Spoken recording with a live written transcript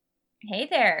Hey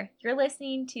there, you're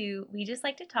listening to We Just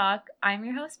Like to Talk. I'm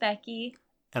your host, Becky.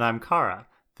 And I'm Kara.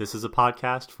 This is a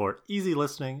podcast for easy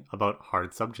listening about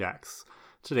hard subjects.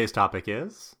 Today's topic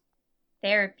is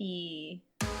Therapy.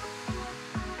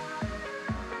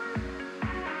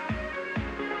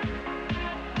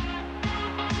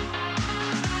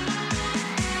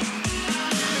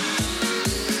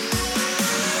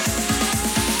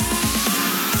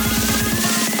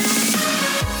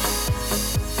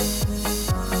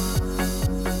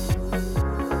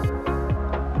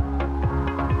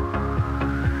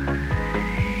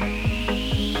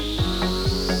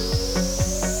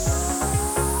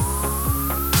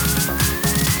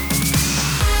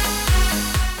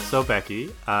 So Becky,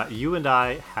 you and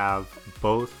I have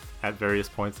both at various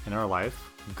points in our life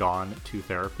gone to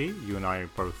therapy. You and I are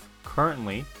both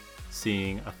currently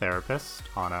seeing a therapist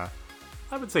on a,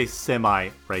 I would say,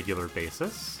 semi-regular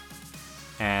basis.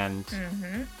 And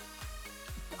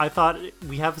I thought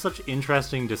we have such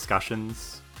interesting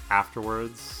discussions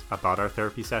afterwards about our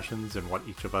therapy sessions and what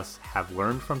each of us have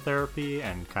learned from therapy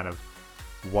and kind of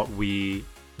what we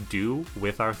do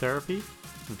with our therapy,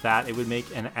 that it would make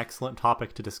an excellent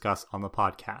topic to discuss on the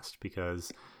podcast,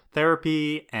 because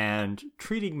therapy and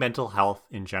treating mental health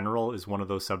in general is one of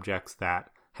those subjects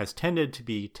that has tended to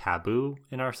be taboo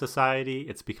in our society.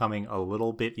 It's becoming a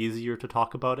little bit easier to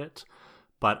talk about it,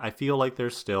 but I feel like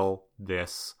there's still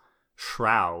this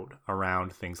shroud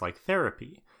around things like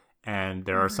therapy. And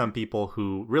there are some people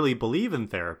who really believe in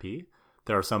therapy.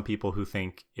 There are some people who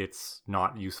think it's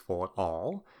not useful at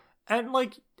all. And,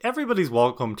 like, everybody's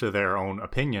welcome to their own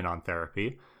opinion on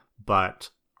therapy, but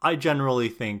I generally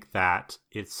think that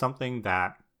it's something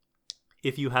that,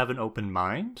 if you have an open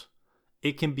mind,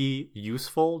 it can be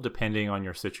useful depending on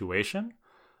your situation.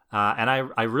 And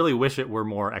I really wish it were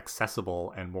more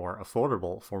accessible and more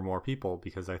affordable for more people,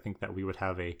 because I think that we would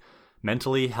have a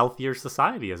mentally healthier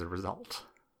society as a result.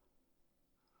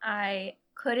 I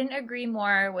couldn't agree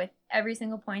more with every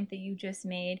single point that you just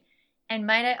made. And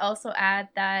might I also add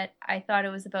that I thought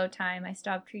it was about time I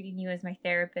stopped treating you as my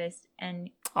therapist and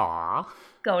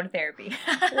go to therapy.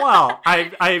 Well,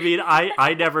 I mean,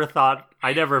 I never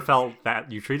felt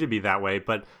that you treated me that way,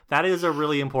 but that is a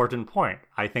really important point.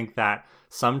 I think that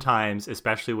sometimes,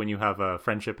 especially when you have a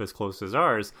friendship as close as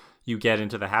ours, you get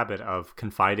into the habit of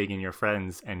confiding in your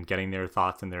friends and getting their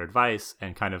thoughts and their advice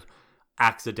and kind of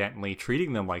accidentally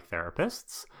treating them like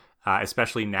therapists.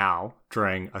 Especially now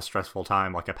during a stressful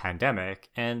time like a pandemic,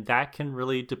 and that can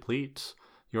really deplete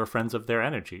your friends of their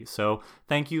energy. So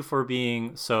thank you for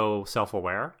being so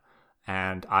self-aware,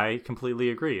 and I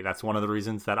completely agree. That's one of the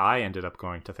reasons that I ended up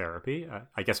going to therapy.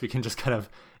 I guess we can just kind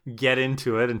of get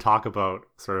into it and talk about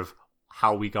sort of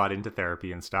how we got into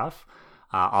therapy and stuff.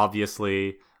 Obviously,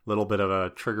 a little bit of a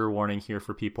trigger warning here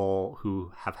for people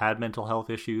who have had mental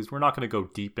health issues. We're not going to go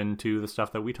deep into the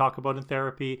stuff that we talk about in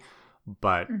therapy,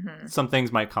 but some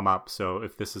things might come up. So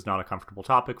if this is not a comfortable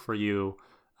topic for you,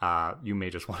 you may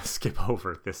just want to skip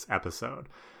over this episode.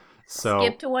 So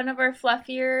skip to one of our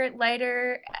fluffier,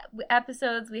 lighter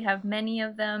episodes. We have many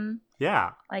of them.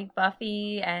 Yeah. Like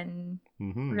Buffy and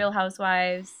Real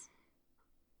Housewives.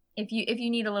 If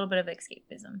you need a little bit of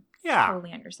escapism. Yeah.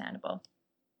 Totally understandable.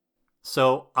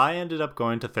 So I ended up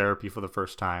going to therapy for the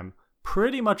first time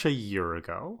pretty much a year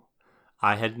ago.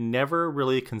 I had never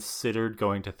really considered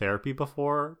going to therapy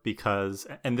before because,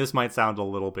 and this might sound a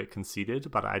little bit conceited,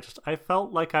 but I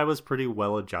felt like I was pretty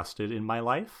well adjusted in my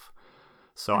life.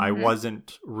 So I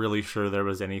wasn't really sure there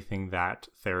was anything that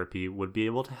therapy would be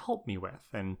able to help me with.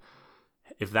 And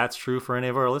if that's true for any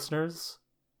of our listeners,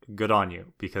 good on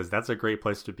you, because that's a great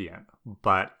place to be in.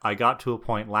 But I got to a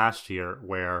point last year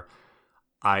where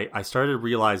I started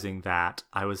realizing that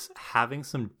I was having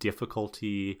some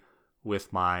difficulty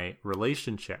with my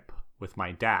relationship with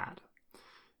my dad.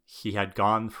 He had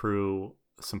gone through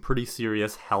some pretty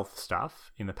serious health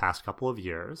stuff in the past couple of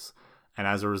years, and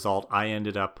as a result, I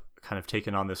ended up kind of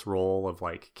taking on this role of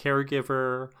like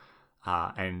caregiver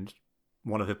and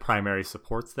one of the primary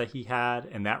supports that he had,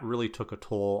 and that really took a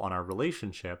toll on our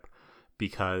relationship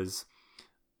because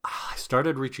I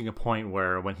started reaching a point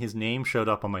where when his name showed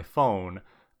up on my phone,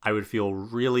 I would feel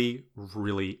really,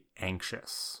 really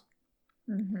anxious.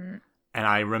 And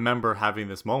I remember having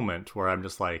this moment where I'm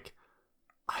just like,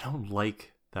 I don't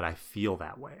like that I feel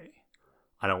that way.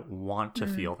 I don't want to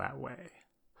feel that way.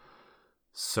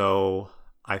 So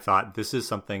I thought this is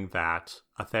something that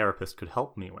a therapist could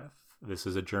help me with. This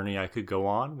is a journey I could go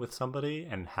on with somebody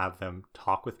and have them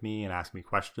talk with me and ask me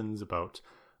questions about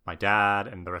my dad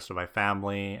and the rest of my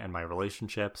family and my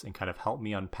relationships and kind of help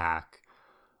me unpack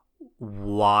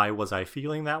why was I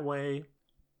feeling that way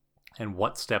and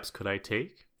what steps could I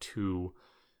take to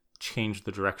changed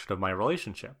the direction of my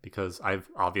relationship, because I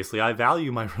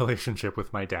value my relationship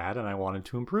with my dad and I wanted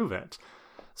to improve it.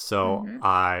 So Mm-hmm.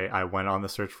 I went on the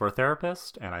search for a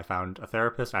therapist, and I found a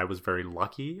therapist. I was very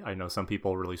lucky. I know some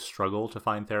people really struggle to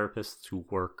find therapists who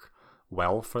work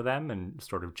well for them and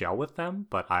sort of gel with them,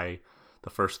 but the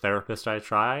first therapist I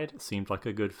tried seemed like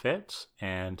a good fit,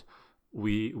 and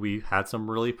we had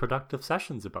some really productive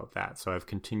sessions about that. So I've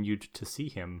continued to see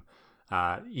him,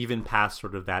 even past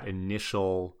sort of that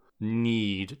initial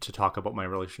need to talk about my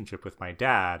relationship with my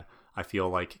dad. I feel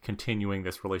like continuing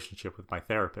this relationship with my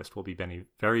therapist will be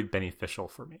very beneficial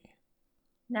for me.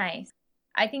 Nice.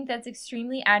 I think that's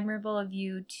extremely admirable of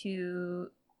you to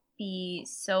be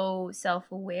so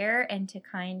self-aware and to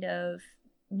kind of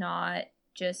not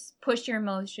just push your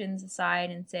emotions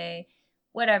aside and say,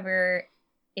 whatever,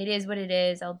 it is what it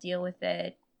is, I'll deal with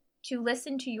it. To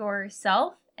listen to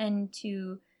yourself and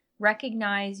to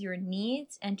recognize your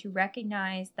needs and to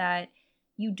recognize that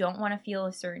you don't want to feel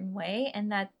a certain way and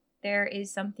that there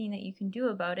is something that you can do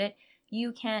about it.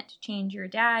 You can't change your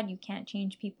dad, you can't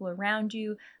change people around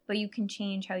you, but you can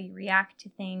change how you react to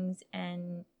things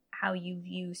and how you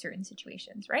view certain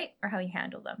situations, right? Or how you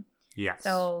handle them. Yes.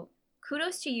 So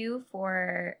kudos to you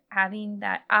for having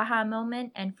that aha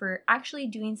moment and for actually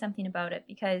doing something about it,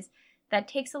 because that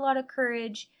takes a lot of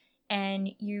courage and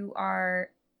you are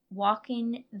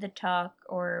walking the talk,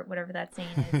 or whatever that saying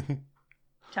is,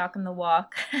 talking the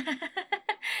walk.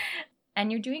 And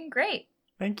you're doing great.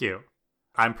 Thank you.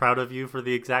 I'm proud of you for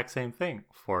the exact same thing,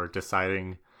 for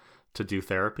deciding to do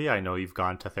therapy. I know you've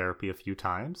gone to therapy a few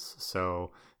times,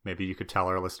 so maybe you could tell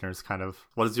our listeners kind of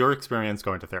what is your experience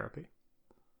going to therapy?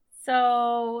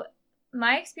 So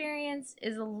my experience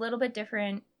is a little bit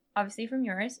different, obviously, from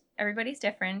yours. Everybody's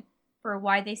different for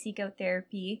why they seek out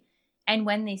therapy and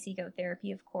when they seek out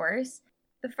therapy, of course.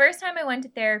 The first time I went to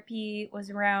therapy was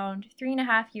around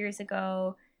 3.5 years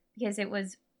ago, because it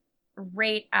was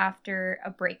right after a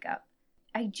breakup.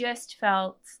 I just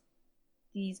felt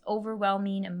these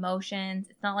overwhelming emotions.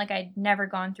 It's not like I'd never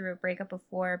gone through a breakup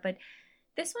before, but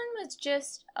this one was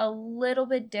just a little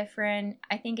bit different.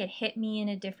 I think it hit me in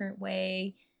a different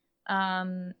way.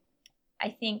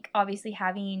 I think obviously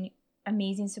having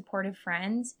amazing supportive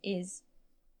friends is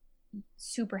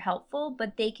super helpful,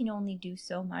 but they can only do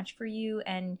so much for you,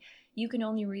 and you can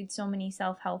only read so many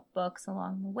self-help books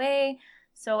along the way.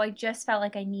 So I just felt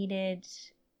like I needed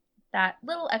that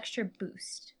little extra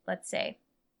boost, let's say.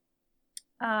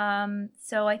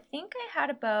 So I think I had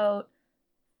about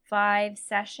 5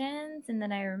 sessions, and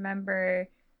then I remember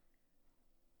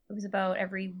it was about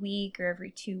every week or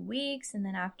every 2 weeks, and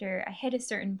then after I hit a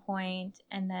certain point,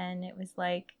 and then it was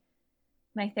like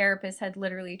my therapist had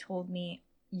literally told me,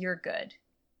 "You're good.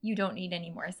 You don't need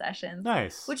any more sessions."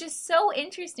 Nice. Which is so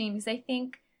interesting, because I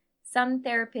think some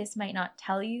therapists might not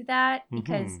tell you that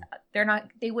because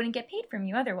they wouldn't get paid from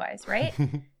you otherwise, right?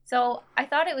 So I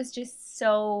thought it was just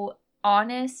so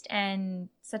honest and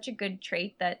such a good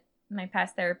trait that my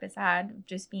past therapist had,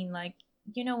 just being like,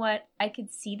 you know what, I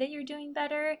could see that you're doing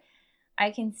better.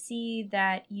 I can see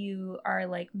that you are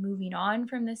like moving on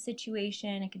from this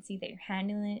situation. I can see that you're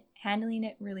handling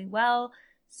it really well.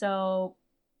 So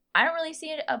I don't really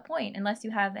see a point unless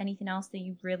you have anything else that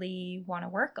you really want to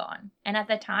work on. And at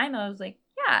that time, I was like,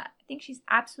 yeah, I think she's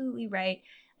absolutely right.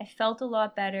 I felt a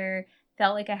lot better,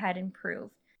 felt like I had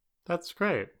improved. That's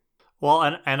great. Well,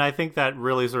 and I think that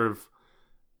really sort of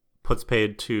puts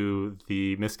paid to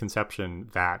the misconception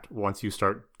that once you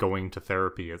start going to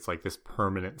therapy, it's like this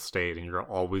permanent state and you're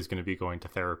always going to be going to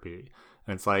therapy.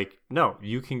 And it's like, no,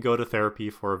 you can go to therapy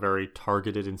for a very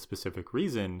targeted and specific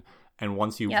reason. And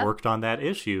once you've worked on that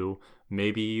issue,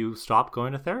 maybe you stop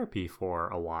going to therapy for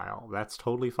a while. That's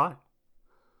totally fine.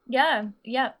 Yeah.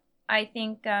 I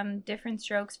think different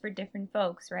strokes for different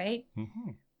folks, right?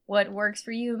 Mm-hmm. What works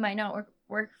for you might not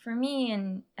work for me,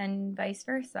 and vice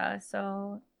versa.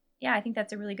 So yeah, I think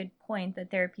that's a really good point,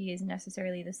 that therapy isn't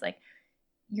necessarily this like,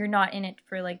 you're not in it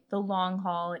for like the long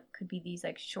haul. It could be these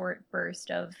like short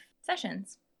burst of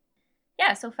sessions.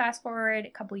 Yeah, so fast forward a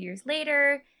couple years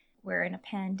later, we're in a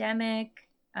pandemic.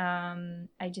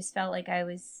 I just felt like I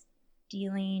was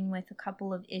dealing with a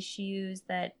couple of issues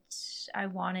that I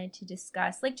wanted to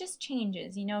discuss, like just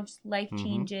changes, just life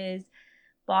changes,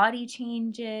 body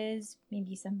changes,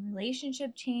 maybe some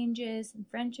relationship changes, some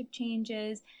friendship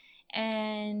changes.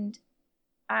 And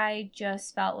I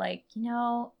just felt like,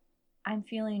 I'm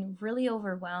feeling really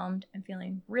overwhelmed. I'm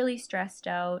feeling really stressed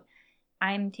out.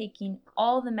 I'm taking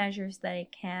all the measures that I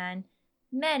can,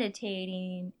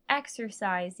 meditating,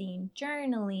 exercising,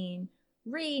 journaling,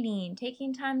 reading,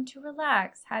 taking time to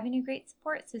relax, having a great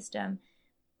support system.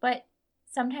 But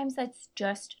sometimes that's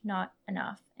just not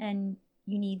enough and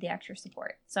you need the extra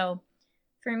support. So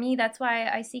for me, that's why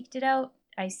I seeked it out.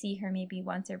 I see her maybe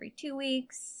once every 2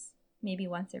 weeks, maybe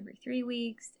once every 3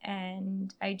 weeks.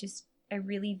 And I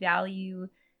really value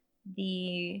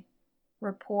the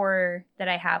rapport that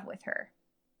I have with her.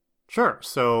 Sure.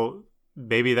 So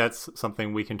maybe that's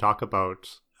something we can talk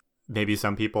about. Maybe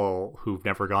some people who've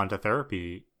never gone to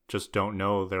therapy just don't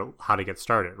know how to get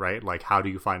started, right? Like, how do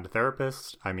you find a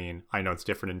therapist? I mean, I know it's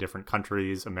different in different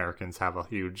countries. Americans have a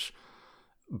huge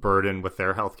burden with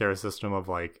their healthcare system of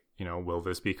like, will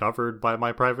this be covered by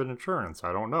my private insurance?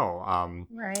 I don't know.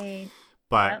 Right.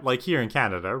 But Yep. like here in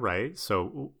Canada, right?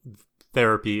 So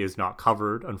therapy is not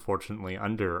covered, unfortunately,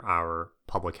 under our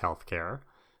public health care.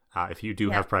 If you do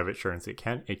Yep. have private insurance, it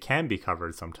can be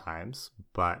covered sometimes,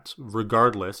 but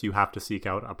regardless, you have to seek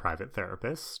out a private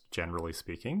therapist, generally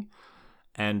speaking.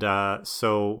 And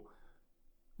so,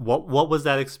 what was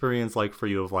that experience like for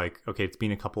you? Of like, okay, it's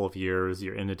been a couple of years,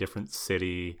 you're in a different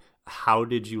city. How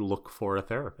did you look for a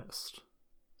therapist?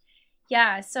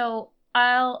 Yeah, so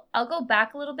I'll go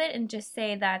back a little bit and just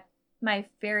say that my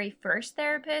very first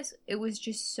therapist, it was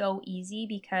just so easy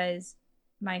because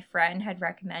my friend had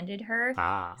recommended her.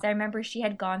 Ah, So I remember she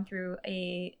had gone through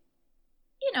a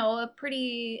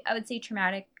pretty, I would say,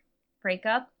 traumatic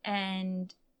breakup,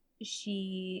 and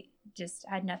she just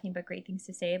had nothing but great things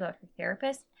to say about her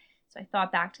therapist. So I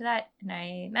thought back to that and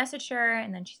I messaged her,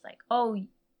 and then she's like, "Oh,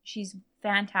 she's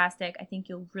fantastic. I think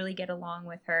you'll really get along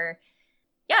with her."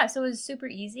 Yeah, so it was super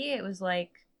easy. It was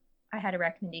like I had a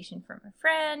recommendation from a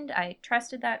friend. I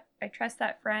trust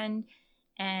that friend,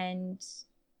 and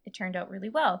it turned out really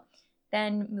well.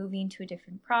 Then moving to a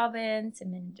different province,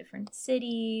 I'm in a different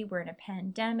city, we're in a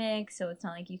pandemic, so it's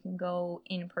not like you can go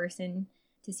in person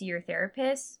to see your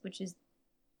therapist, which is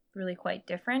really quite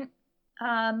different.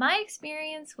 My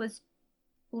experience was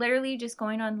literally just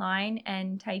going online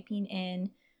and typing in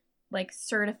like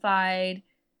certified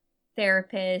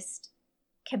therapist,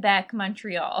 Quebec,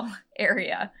 Montreal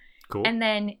area. cool. And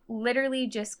then literally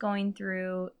just going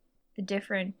through the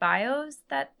different bios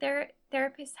that their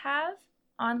therapists have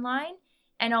online,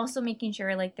 and also making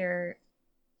sure like they're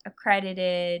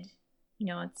accredited,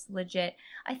 it's legit.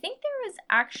 I think there was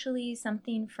actually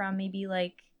something from maybe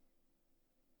like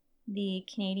the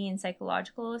Canadian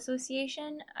Psychological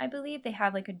Association. I believe they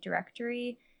have like a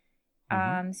directory.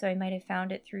 So I might have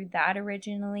found it through that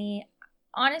originally.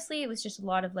 Honestly, it was just a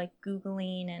lot of like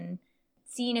Googling and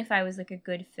seeing if I was like a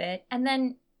good fit. And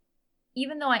then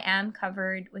even though I am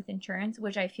covered with insurance,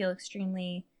 which I feel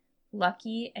extremely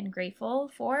lucky and grateful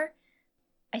for,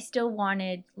 I still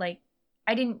wanted I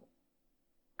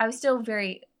was still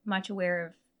very much aware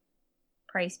of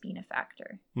price being a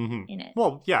factor in it.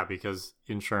 Well, yeah, because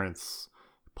insurance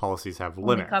policies have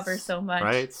Only limits. cover so much.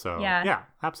 Right? So, yeah,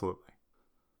 absolutely.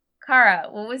 Cara,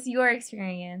 what was your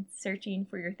experience searching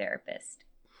for your therapist?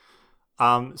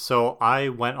 So I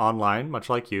went online, much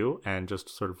like you, and just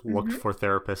sort of looked for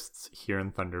therapists here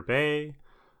in Thunder Bay.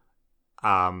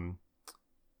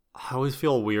 I always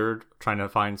feel weird trying to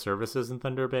find services in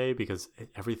Thunder Bay because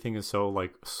everything is so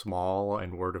like small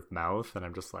and word of mouth, and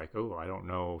I'm just like, oh, I don't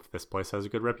know if this place has a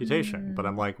good reputation, but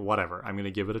I'm like, whatever, I'm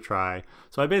gonna give it a try.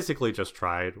 So I basically just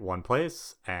tried one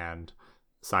place and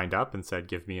signed up and said,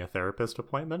 give me a therapist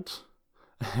appointment,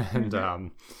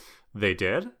 and they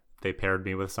did. They paired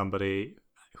me with somebody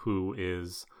who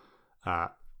is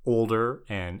older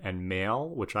and male,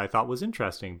 which I thought was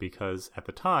interesting because at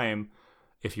the time,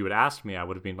 if you had asked me, I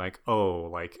would have been like, oh,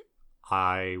 like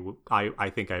I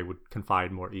think I would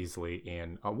confide more easily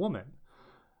in a woman.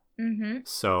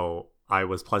 So I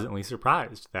was pleasantly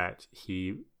surprised that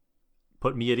he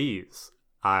put me at ease.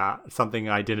 Something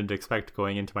I didn't expect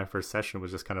going into my first session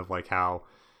was just kind of like how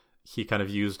he kind of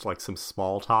used like some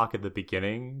small talk at the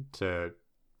beginning to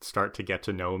start to get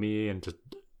to know me, and just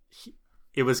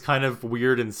it was kind of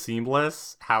weird and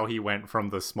seamless how he went from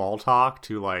the small talk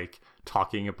to like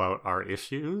talking about our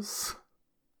issues.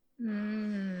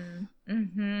 And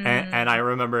I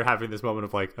remember having this moment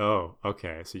of like, oh,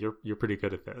 okay, so you're pretty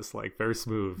good at this, like very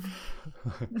smooth.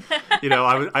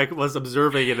 I was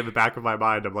observing it in the back of my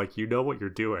mind. I'm like, you know what you're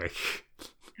doing.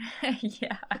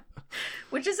 Yeah,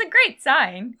 which is a great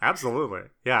sign. Absolutely.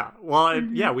 Yeah. Well,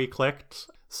 yeah, we clicked.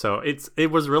 So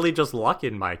it was really just luck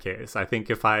in my case. I think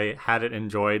if I hadn't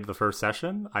enjoyed the first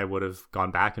session, I would have gone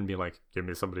back and be like, give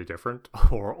me somebody different,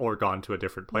 or gone to a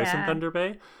different place in Thunder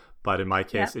Bay. But in my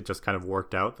case, it just kind of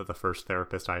worked out that the first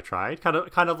therapist I tried,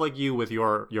 kind of like you with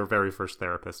your very first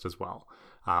therapist as well,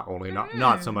 only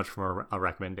not so much from a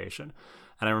recommendation.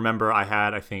 And I remember I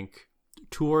had, I think,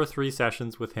 2 or 3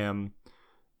 sessions with him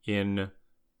in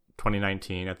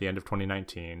 2019, at the end of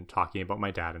 2019, talking about my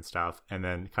dad and stuff. And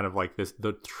then kind of like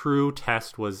the true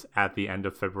test was at the end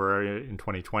of February in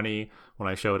 2020 when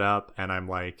I showed up, and I'm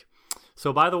like,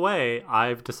 so by the way,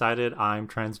 I've decided I'm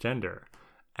transgender.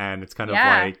 And it's kind of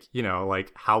like, you know,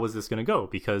 like, how is this going to go?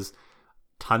 Because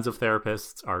tons of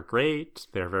therapists are great.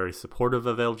 They're very supportive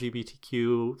of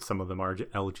LGBTQ. Some of them are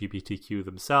LGBTQ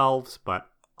themselves, but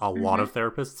a lot of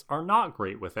therapists are not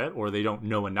great with it, or they don't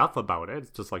know enough about it. It's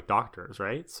just like doctors,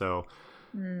 right? So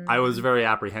I was very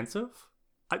apprehensive.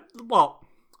 Well,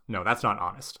 no, that's not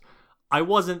honest. I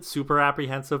wasn't super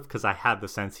apprehensive because I had the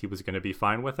sense he was going to be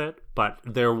fine with it, but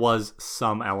there was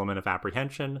some element of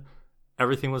apprehension.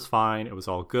 Everything was fine. It was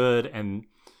all good. And,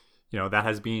 you know, that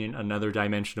has been another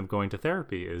dimension of going to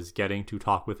therapy, is getting to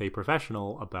talk with a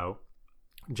professional about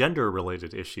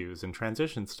gender-related issues and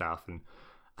transition stuff and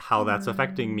how that's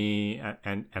affecting me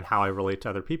and how I relate to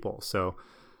other people. So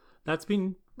that's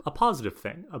been a positive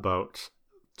thing about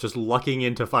just lucking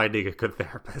into finding a good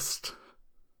therapist.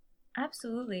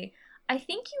 Absolutely. I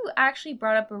think you actually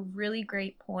brought up a really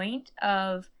great point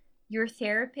of your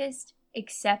therapist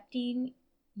accepting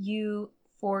you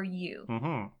for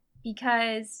you.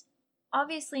 Because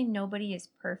obviously nobody is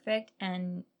perfect,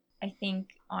 and I think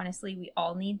honestly we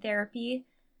all need therapy,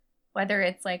 whether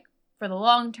it's like for the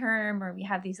long term or we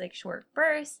have these like short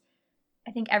bursts.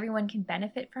 I think everyone can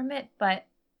benefit from it, but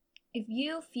if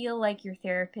you feel like your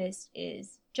therapist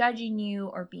is judging you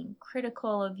or being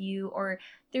critical of you, or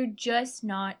they're just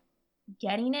not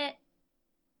getting it,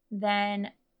 then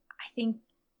I think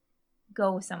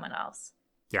go with someone else.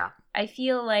 Yeah. I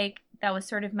feel like that was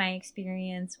sort of my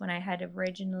experience when I had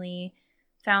originally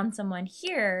found someone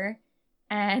here,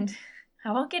 and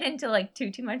I won't get into like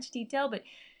too much detail, but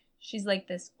she's like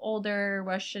this older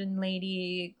Russian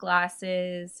lady,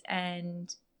 glasses,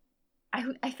 and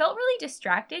I felt really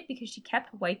distracted because she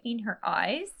kept wiping her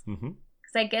eyes.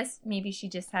 Because I guess maybe she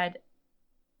just had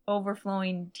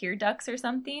overflowing tear ducts or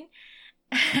something.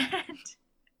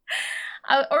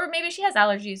 Or maybe she has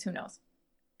allergies, who knows.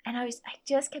 And I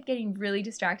just kept getting really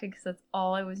distracted because that's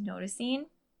all I was noticing.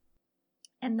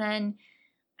 And then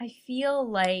I feel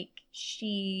like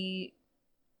she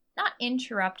not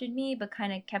interrupted me, but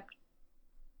kind of kept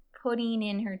putting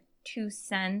in her 2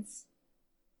 cents,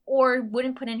 or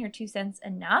wouldn't put in her 2 cents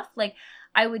enough. Like,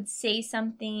 I would say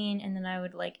something and then I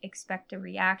would like expect a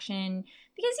reaction,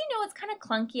 because you know it's kind of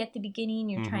clunky at the beginning.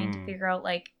 You're trying to figure out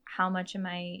like how much am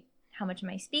I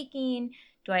speaking?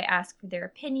 Do I ask for their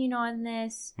opinion on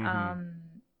this?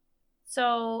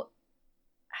 So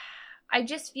I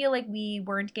just feel like we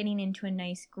weren't getting into a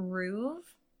nice groove,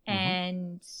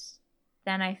 and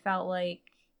then I felt like,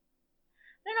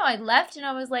 I don't know, I left and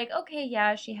I was like, okay,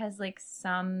 yeah, she has like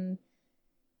some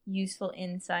useful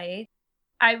insight.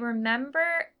 I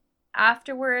remember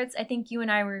afterwards, I think you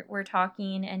and I were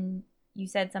talking, and you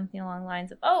said something along the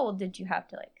lines of, oh, well, did you have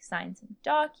to like sign some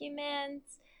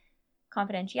documents,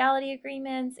 confidentiality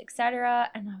agreements, etc.?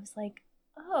 And I was like,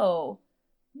 oh,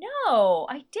 no,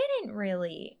 I didn't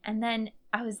really. And then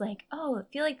I was like, oh,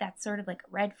 I feel like that's sort of like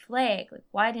a red flag. Like,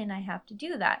 why didn't I have to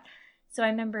do that? So I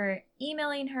remember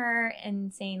emailing her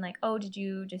and saying like, oh, did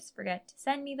you just forget to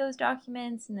send me those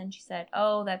documents? And then she said,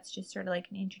 oh, that's just sort of like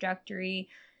an introductory,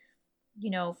 you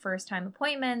know, first time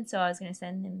appointment. So I was going to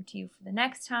send them to you for the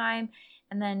next time.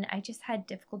 And then I just had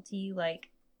difficulty like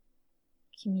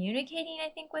communicating, I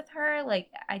think, with her. Like,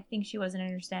 I think she wasn't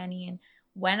understanding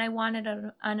when I wanted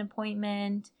an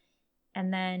appointment.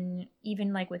 And then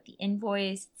even like with the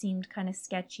invoice, it seemed kind of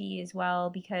sketchy as well,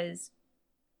 because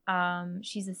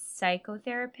she's a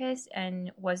psychotherapist and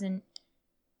wasn't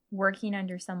working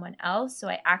under someone else, so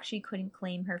I actually couldn't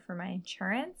claim her for my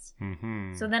insurance.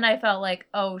 So then I felt like,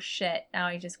 oh shit, now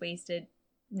I just wasted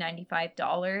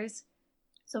 $95.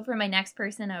 So for my next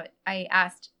person, I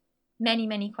asked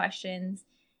many questions,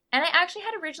 and I actually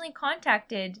had originally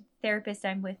contacted the therapist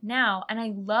I'm with now, and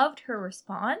I loved her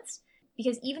response,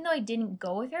 because even though I didn't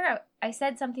go with her, I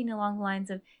said something along the lines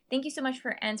of, thank you so much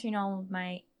for answering all of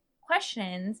my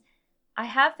questions. I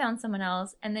have found someone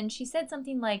else. And then she said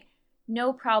something like,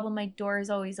 no problem, my door is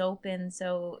always open.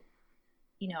 So,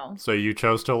 you know. So you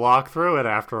chose to walk through it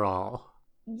after all.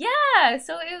 Yeah.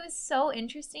 So it was so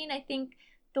interesting. I think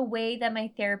the way that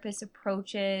my therapist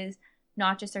approaches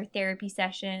not just our therapy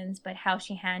sessions, but how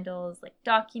she handles like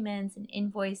documents and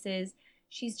invoices,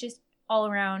 she's just all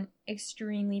around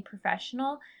extremely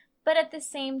professional. But at the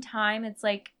same time, it's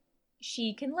like,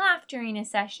 she can laugh during a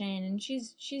session, and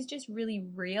she's just really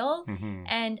real.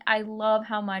 And I love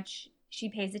how much she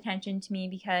pays attention to me,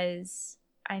 because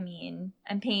I mean,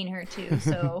 I'm paying her too,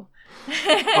 so.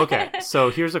 Okay,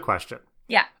 so here's a question.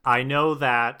 Yeah. I know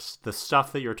that the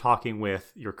stuff that you're talking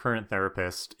with your current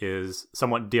therapist is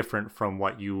somewhat different from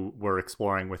what you were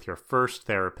exploring with your first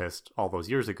therapist all those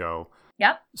years ago.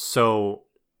 Yep. So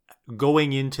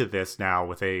going into this now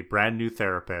with a brand new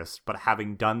therapist, but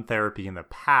having done therapy in the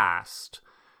past,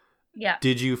 Yeah.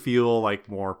 did you feel like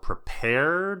more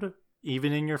prepared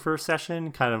even in your first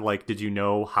session? Kind of like, did you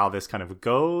know how this kind of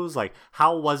goes? Like,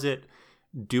 how was it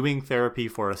doing therapy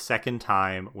for a second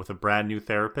time with a brand new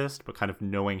therapist, but kind of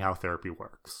knowing how therapy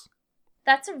works?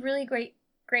 That's a really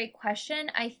great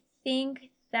question. I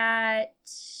think that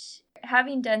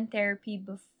having done therapy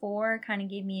before kind of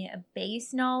gave me a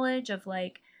base knowledge of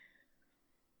like,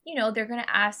 you know, they're going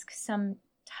to ask some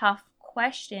tough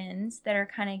questions that are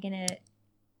kind of going to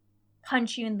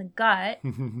punch you in the gut,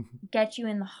 get you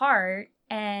in the heart,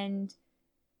 and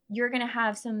you're going to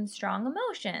have some strong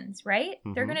emotions, right?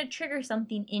 Mm-hmm. They're going to trigger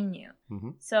something in you.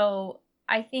 Mm-hmm. So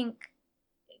I think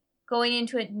going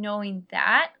into it knowing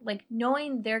that, like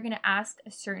knowing they're going to ask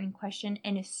a certain question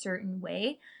in a certain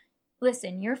way.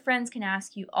 Listen, your friends can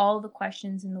ask you all the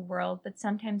questions in the world, but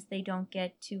sometimes they don't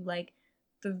get to like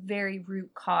the very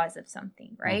root cause of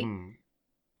something, right? Mm-hmm.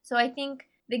 So I think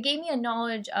they gave me a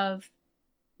knowledge of,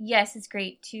 yes, it's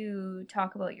great to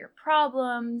talk about your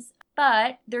problems,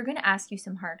 but they're going to ask you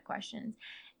some hard questions.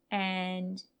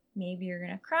 And maybe you're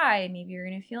going to cry. Maybe you're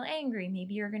going to feel angry.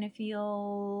 Maybe you're going to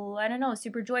feel, I don't know,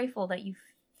 super joyful that you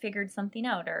figured something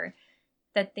out or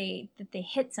that they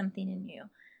hit something in you.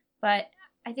 But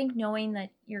I think knowing that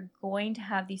you're going to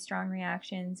have these strong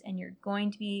reactions and you're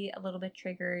going to be a little bit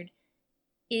triggered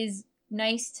is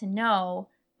nice to know.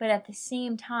 But at the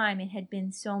same time, it had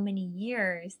been so many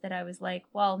years that I was like,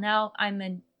 well, now I'm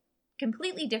a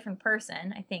completely different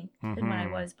person, I think, than when I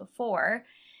was before.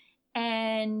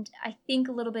 And I think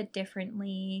a little bit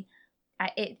differently.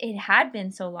 It had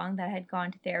been so long that I had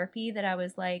gone to therapy that I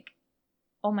was like,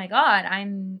 oh my God,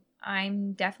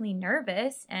 I'm definitely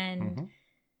nervous. And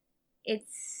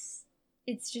it's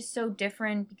just so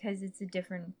different because it's a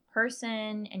different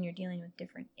person and you're dealing with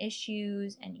different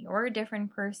issues and you're a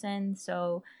different person.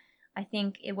 So I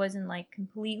think it wasn't like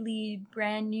completely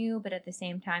brand new, but at the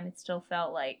same time, it still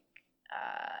felt like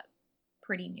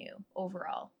pretty new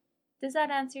overall. Does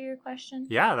that answer your question?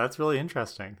 Yeah, that's really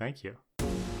interesting. Thank you.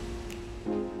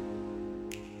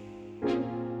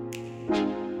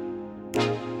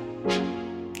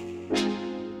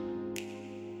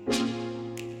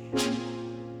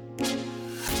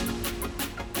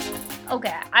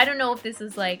 Okay, I don't know if this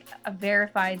is like a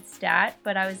verified stat,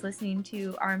 but I was listening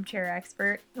to Armchair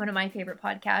Expert, one of my favorite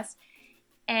podcasts,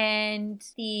 and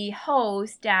the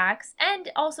host, Dax, and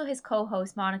also his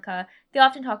co-host, Monica, they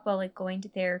often talk about like going to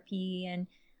therapy, and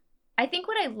I think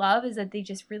what I love is that they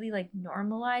just really like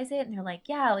normalize it, and they're like,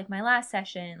 yeah, like my last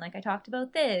session, like I talked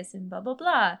about this, and blah, blah,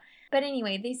 blah. But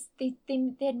anyway, they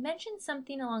had mentioned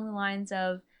something along the lines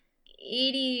of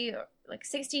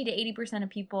 60 to 80% of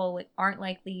people like aren't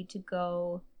likely to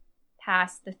go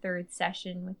past the third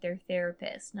session with their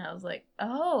therapist. And I was like,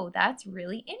 oh, that's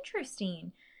really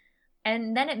interesting.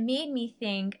 And then it made me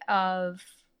think of,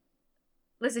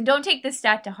 listen, don't take this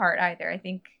stat to heart either. I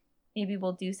think maybe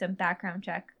we'll do some background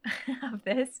check of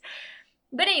this.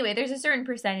 But anyway, there's a certain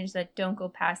percentage that don't go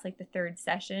past like the third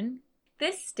session.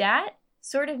 This stat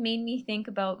sort of made me think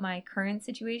about my current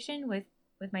situation with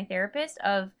my therapist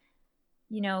of,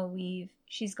 you know,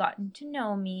 she's gotten to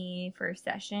know me first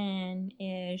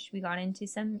session-ish. We got into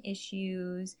some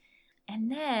issues. And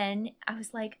then I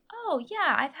was like, oh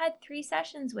yeah, I've had 3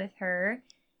 sessions with her.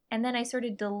 And then I sort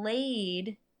of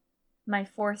delayed my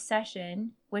 4th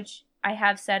session, which I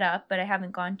have set up, but I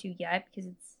haven't gone to yet because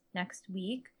it's next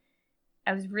week.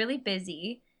 I was really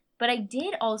busy, but I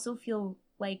did also feel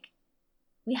like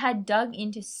we had dug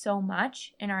into so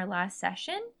much in our last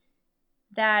session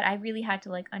that I really had to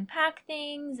like unpack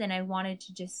things, and I wanted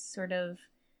to just sort of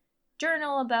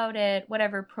journal about it,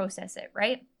 whatever, process it,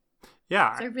 right?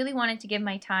 Yeah. So I really wanted to give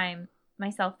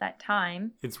myself that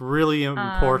time. It's really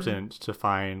important to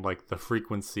find like the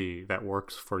frequency that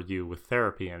works for you with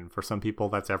therapy. And for some people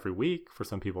that's every week. For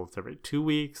some people it's every 2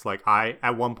 weeks. Like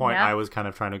at one point I was kind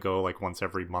of trying to go like once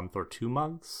every month or 2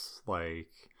 months. Like,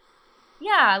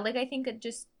 yeah, like I think it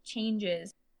just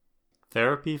changes.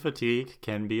 Therapy fatigue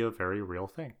can be a very real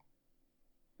thing.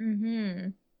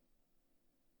 Mm-hmm.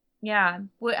 Yeah.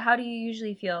 How do you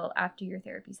usually feel after your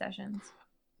therapy sessions?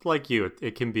 Like you,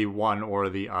 it can be one or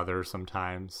the other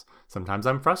sometimes. Sometimes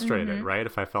I'm frustrated, right?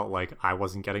 If I felt like I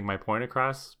wasn't getting my point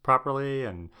across properly,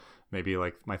 and maybe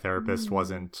like my therapist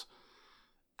wasn't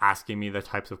asking me the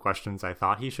types of questions I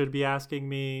thought he should be asking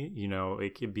me. You know,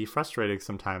 it can be frustrating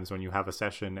sometimes when you have a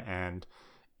session and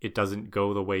it doesn't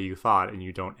go the way you thought and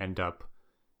you don't end up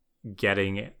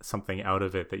getting something out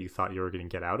of it that you thought you were going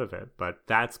to get out of it. But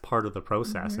that's part of the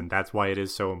process. And that's why it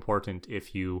is so important,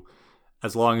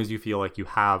 as long as you feel like you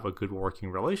have a good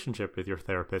working relationship with your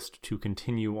therapist, to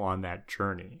continue on that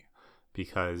journey,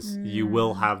 because you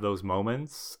will have those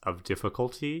moments of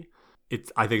difficulty.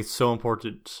 I think it's so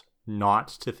important not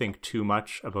to think too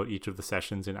much about each of the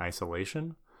sessions in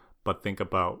isolation, but think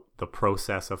about the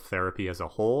process of therapy as a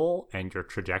whole and your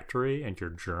trajectory and your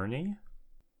journey.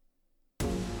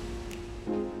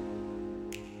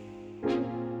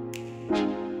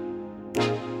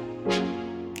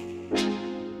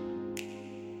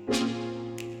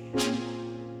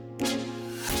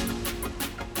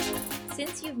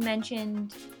 Since you've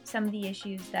mentioned some of the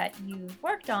issues that you've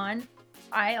worked on,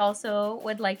 I also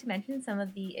would like to mention some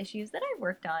of the issues that I've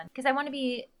worked on, because I want to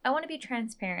be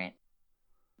transparent.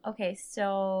 Okay,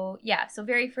 so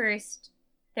very first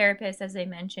therapist, as I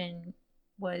mentioned,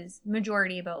 was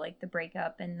majority about like the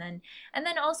breakup, and then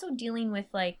also dealing with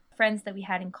like friends that we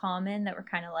had in common that were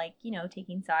kind of like,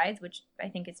 taking sides, which I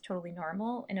think is totally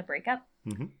normal in a breakup.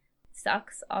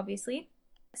 Sucks, obviously.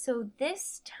 So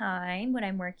this time, what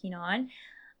I'm working on,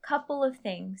 couple of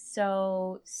things.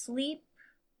 So sleep,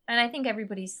 and I think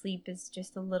everybody's sleep is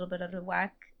just a little bit out of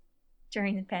whack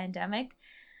during the pandemic.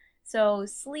 So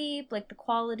sleep, like the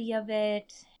quality of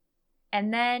it,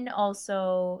 and then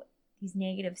also these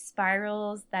negative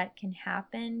spirals that can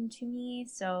happen to me.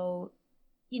 So,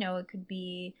 it could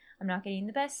be I'm not getting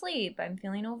the best sleep, I'm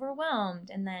feeling overwhelmed,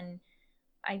 and then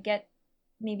I get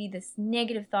maybe this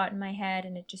negative thought in my head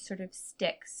and it just sort of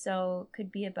sticks. So it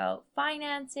could be about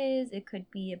finances, it could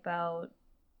be about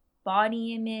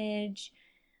body image.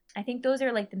 I think those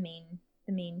are like the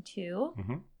main two.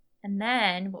 And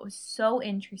then what was so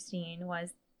interesting was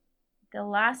the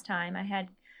last time I had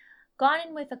gone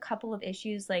in with a couple of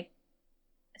issues,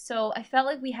 so I felt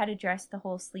like we had addressed the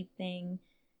whole sleep thing.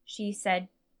 She said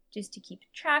just to keep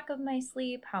track of my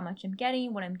sleep, how much I'm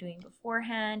getting, what I'm doing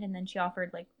beforehand, and then she offered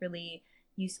like really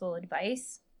useful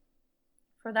advice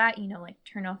for that, like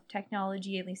turn off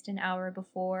technology at least an hour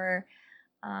before.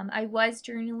 I was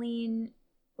journaling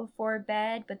before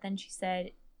bed, but then she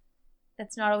said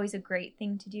that's not always a great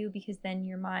thing to do, because then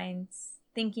your mind's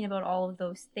thinking about all of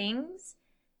those things,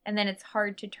 and then it's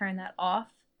hard to turn that off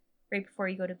right before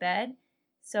you go to bed.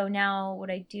 So now what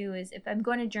I do is, if I'm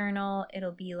going to journal,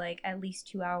 it'll be like at least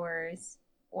 2 hours,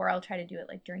 or I'll try to do it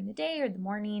like during the day or the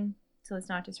morning, so it's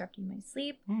not disrupting my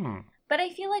sleep. But I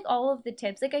feel like all of the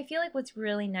tips, I feel like what's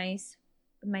really nice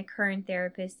with my current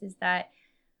therapist is that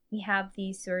we have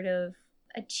these sort of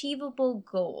achievable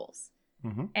goals.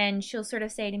 And she'll sort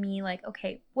of say to me like,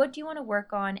 okay, what do you want to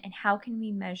work on, and how can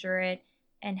we measure it,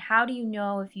 and how do you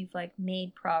know if you've like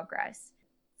made progress?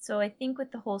 So I think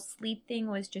with the whole sleep thing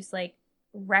was just like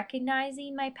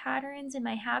recognizing my patterns and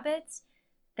my habits,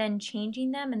 then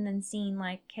changing them, and then seeing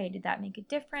like, okay, did that make a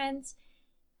difference?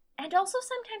 And also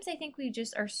sometimes I think we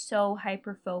just are so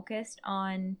hyper focused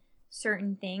on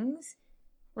certain things.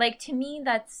 Like, to me,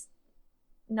 that's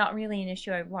not really an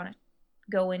issue I want to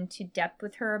go into depth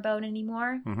with her about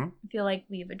anymore. I feel like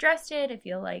we've addressed it. I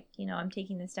feel like, I'm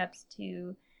taking the steps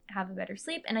to have a better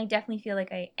sleep, and I definitely feel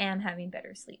like I am having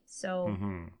better sleep. So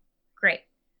great.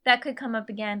 That could come up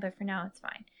again, but for now it's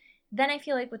fine. Then I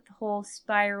feel like with the whole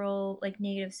spiral, like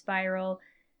negative spiral,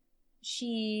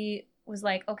 she was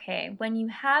like, okay, when you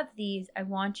have these, I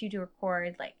want you to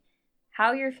record like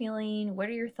how you're feeling, what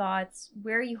are your thoughts,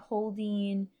 where are you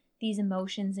holding these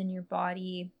emotions in your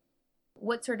body,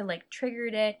 what sort of like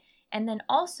triggered it, and then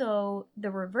also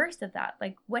the reverse of that,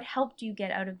 like what helped you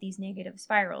get out of these negative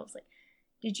spirals. Like,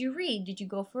 did you read, did you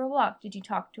go for a walk, did you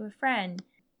talk to a friend,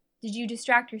 did you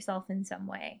distract yourself in some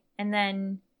way, and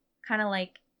then kind of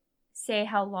like say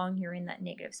how long you're in that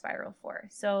negative spiral for.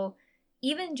 So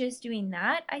even just doing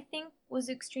that, I think, was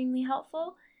extremely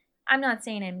helpful. I'm not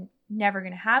saying I'm never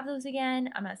going to have those again.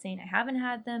 I'm not saying I haven't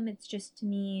had them. It's just, to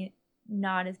me,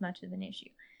 not as much of an issue.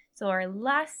 So our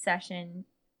last session,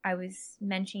 I was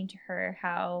mentioning to her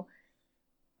how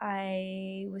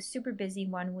I was super busy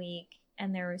one week,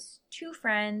 and there was 2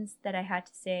 friends that I had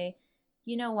to say,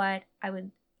 you know what, I would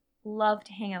love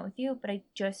to hang out with you, but I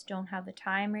just don't have the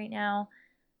time right now.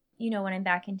 When I'm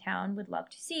back in town, would love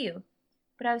to see you.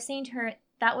 But I was saying to her,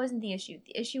 that wasn't the issue.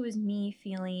 The issue was me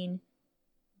feeling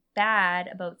bad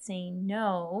about saying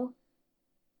no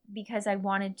because I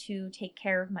wanted to take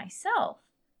care of myself.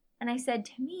 And I said,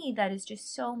 to me, that is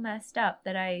just so messed up,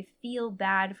 that I feel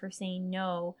bad for saying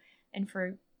no and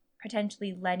for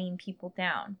potentially letting people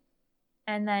down.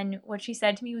 And then what she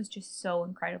said to me was just so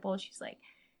incredible. She's like,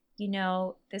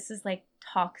 this is like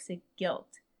toxic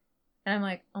guilt. And I'm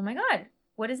like, oh my God,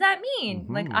 what does that mean?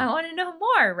 Like, I want to know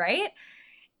more, right?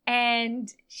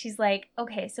 And she's like,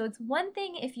 okay, so it's one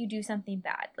thing if you do something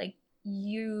bad, like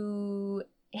you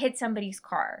hit somebody's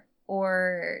car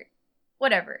or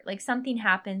whatever, like something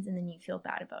happens and then you feel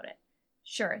bad about it.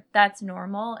 Sure, that's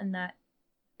normal and that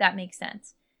makes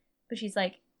sense. But she's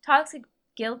like, toxic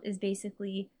guilt is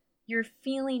basically you're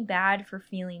feeling bad for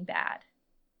feeling bad.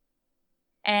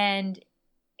 And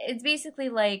it's basically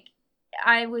like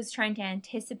I was trying to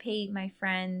anticipate my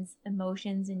friend's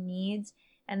emotions and needs,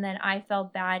 and then I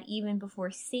felt bad even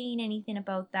before saying anything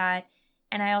about that.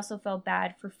 And I also felt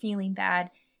bad for feeling bad.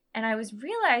 And I was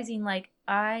realizing, like,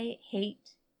 I hate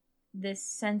this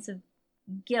sense of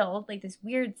guilt, like this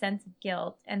weird sense of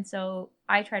guilt. And so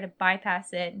I try to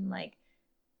bypass it and, like,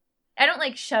 I don't,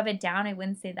 like, shove it down. I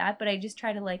wouldn't say that. But I just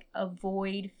try to, like,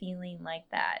 avoid feeling like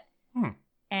that.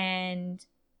 And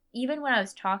even when I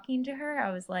was talking to her,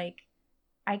 I was like,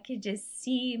 I could just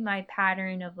see my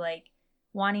pattern of, like,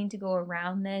 wanting to go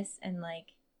around this, and like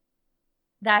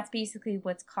that's basically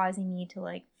what's causing me to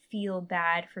like feel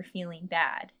bad for feeling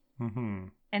bad.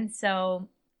 And so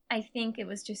I think it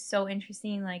was just so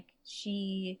interesting. Like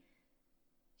she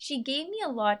gave me a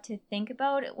lot to think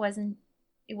about. It wasn't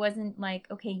like,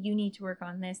 okay, you need to work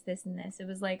on this and this. It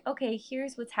was like, okay,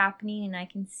 here's what's happening and I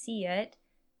can see it.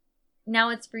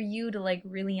 Now it's for you to like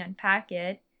really unpack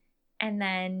it. And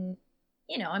then,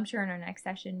 you know, I'm sure in our next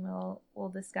session we'll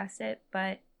discuss it.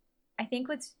 But I think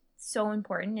what's so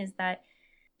important is that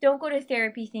don't go to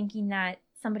therapy thinking that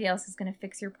somebody else is going to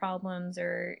fix your problems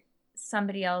or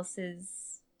somebody else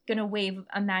is going to wave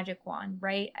a magic wand,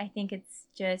 right? I think it's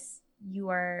just you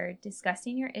are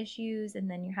discussing your issues and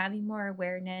then you're having more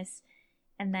awareness,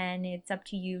 and then it's up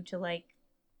to you to like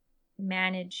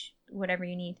manage whatever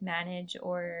you need to manage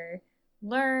or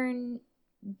learn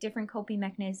different coping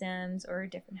mechanisms or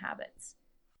different habits.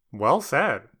 Well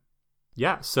said.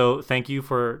 Yeah, so thank you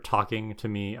for talking to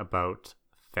me about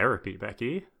therapy,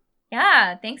 Becky.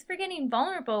 Yeah, thanks for getting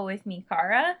vulnerable with me,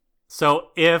 Cara.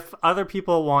 So if other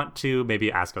people want to maybe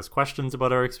ask us questions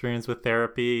about our experience with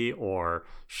therapy or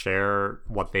share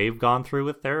what they've gone through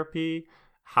with therapy,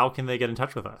 how can they get in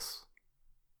touch with us?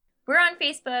 We're on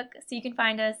Facebook, so you can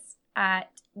find us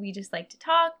at We Just Like to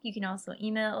Talk. You can also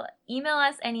email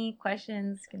us any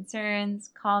questions, concerns,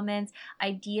 comments,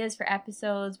 ideas for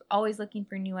episodes. We're always looking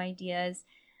for new ideas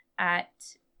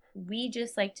at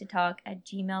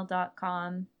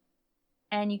wejustliketotalk@gmail.com.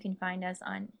 And you can find us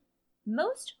on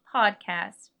most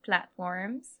podcast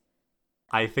platforms.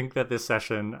 I think that this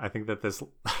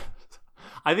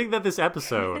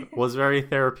episode was very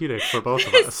therapeutic for both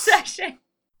of us. Session.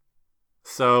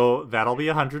 So that'll be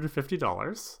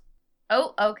 $150.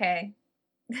 Oh, okay.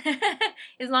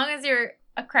 As long as you're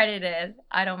accredited,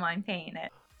 I don't mind paying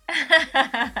it.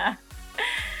 I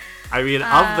mean,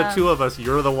 of the two of us,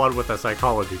 you're the one with a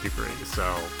psychology degree,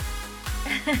 so...